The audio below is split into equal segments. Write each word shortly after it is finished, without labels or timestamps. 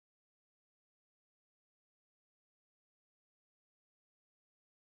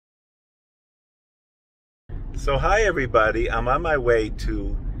So hi everybody, I'm on my way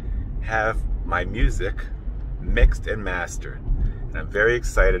to have my music mixed and mastered. And I'm very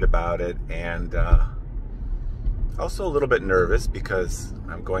excited about it, and also a little bit nervous because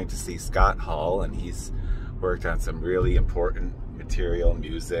I'm going to see Scott Hall, and he's worked on some really important material,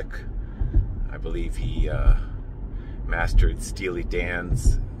 music. I believe he mastered Steely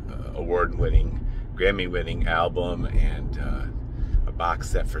Dan's award-winning, Grammy-winning album, and a box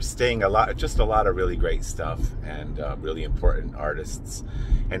set for Sting. Just a lot of really great stuff, and really important artists.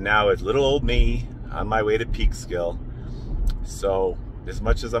 And now it's little old me on my way to Peekskill. So as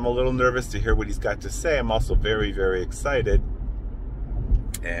much as I'm a little nervous to hear what he's got to say, I'm also very, very excited.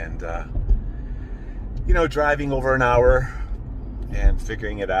 And you know, driving over an hour and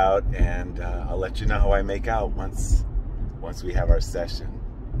figuring it out, and I'll let you know how I make out once we have our session.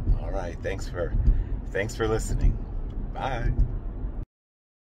 All right, thanks for listening. Bye.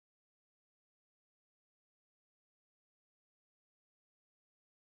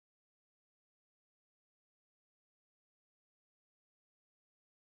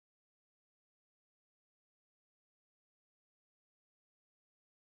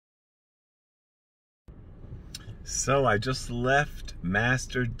 So I just left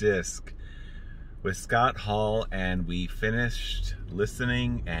Masterdisk with Scott Hall, and we finished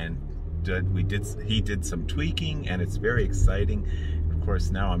listening, and he did some tweaking, and it's very exciting. Of course,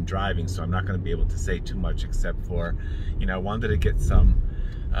 now I'm driving, so I'm not going to be able to say too much, except for, you know, I wanted to get some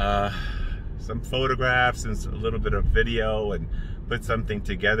photographs and a little bit of video and put something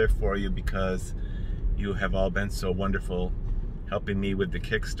together for you, because you have all been so wonderful helping me with the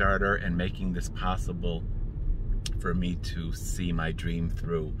Kickstarter and making this possible for me to see my dream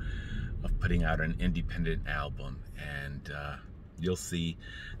through of putting out an independent album. And you'll see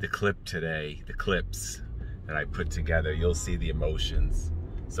the clip today, the clips that I put together. You'll see the emotions,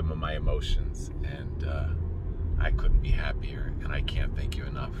 some of my emotions, and I couldn't be happier, and I can't thank you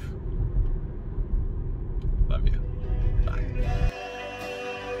enough. Love you. Bye.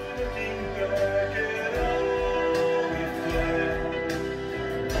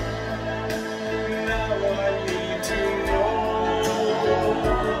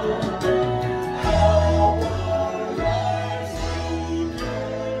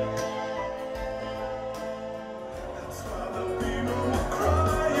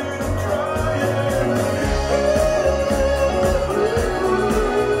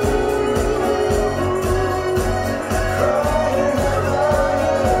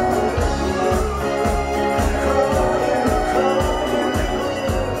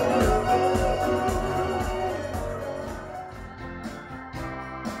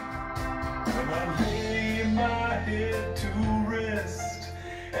 To rest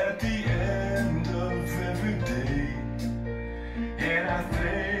at the end of every day, and I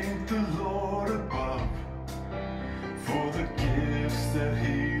thank the Lord above for the gifts that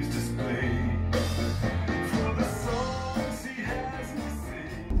He's displayed, for the songs He has me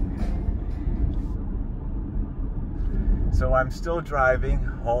sing. So I'm still driving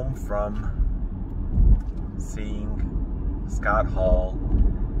home from seeing Scott Hall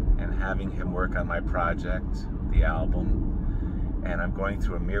and having him work on my project, the album, and I'm going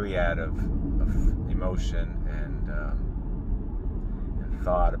through a myriad of emotion and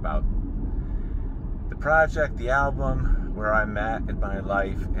thought about the project, the album, where I'm at in my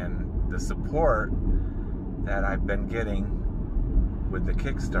life, and the support that I've been getting with the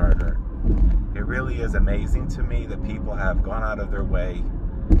Kickstarter. It really is amazing to me that people have gone out of their way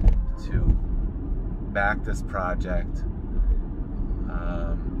to back this project.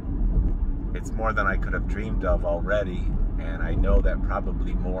 It's more than I could have dreamed of already, and I know that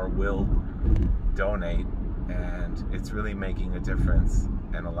probably more will donate, and it's really making a difference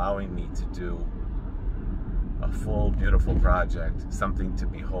and allowing me to do a full, beautiful project, something to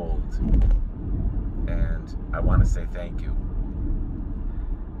behold. And I want to say thank you.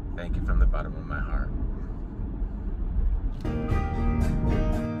 Thank you from the bottom of my heart.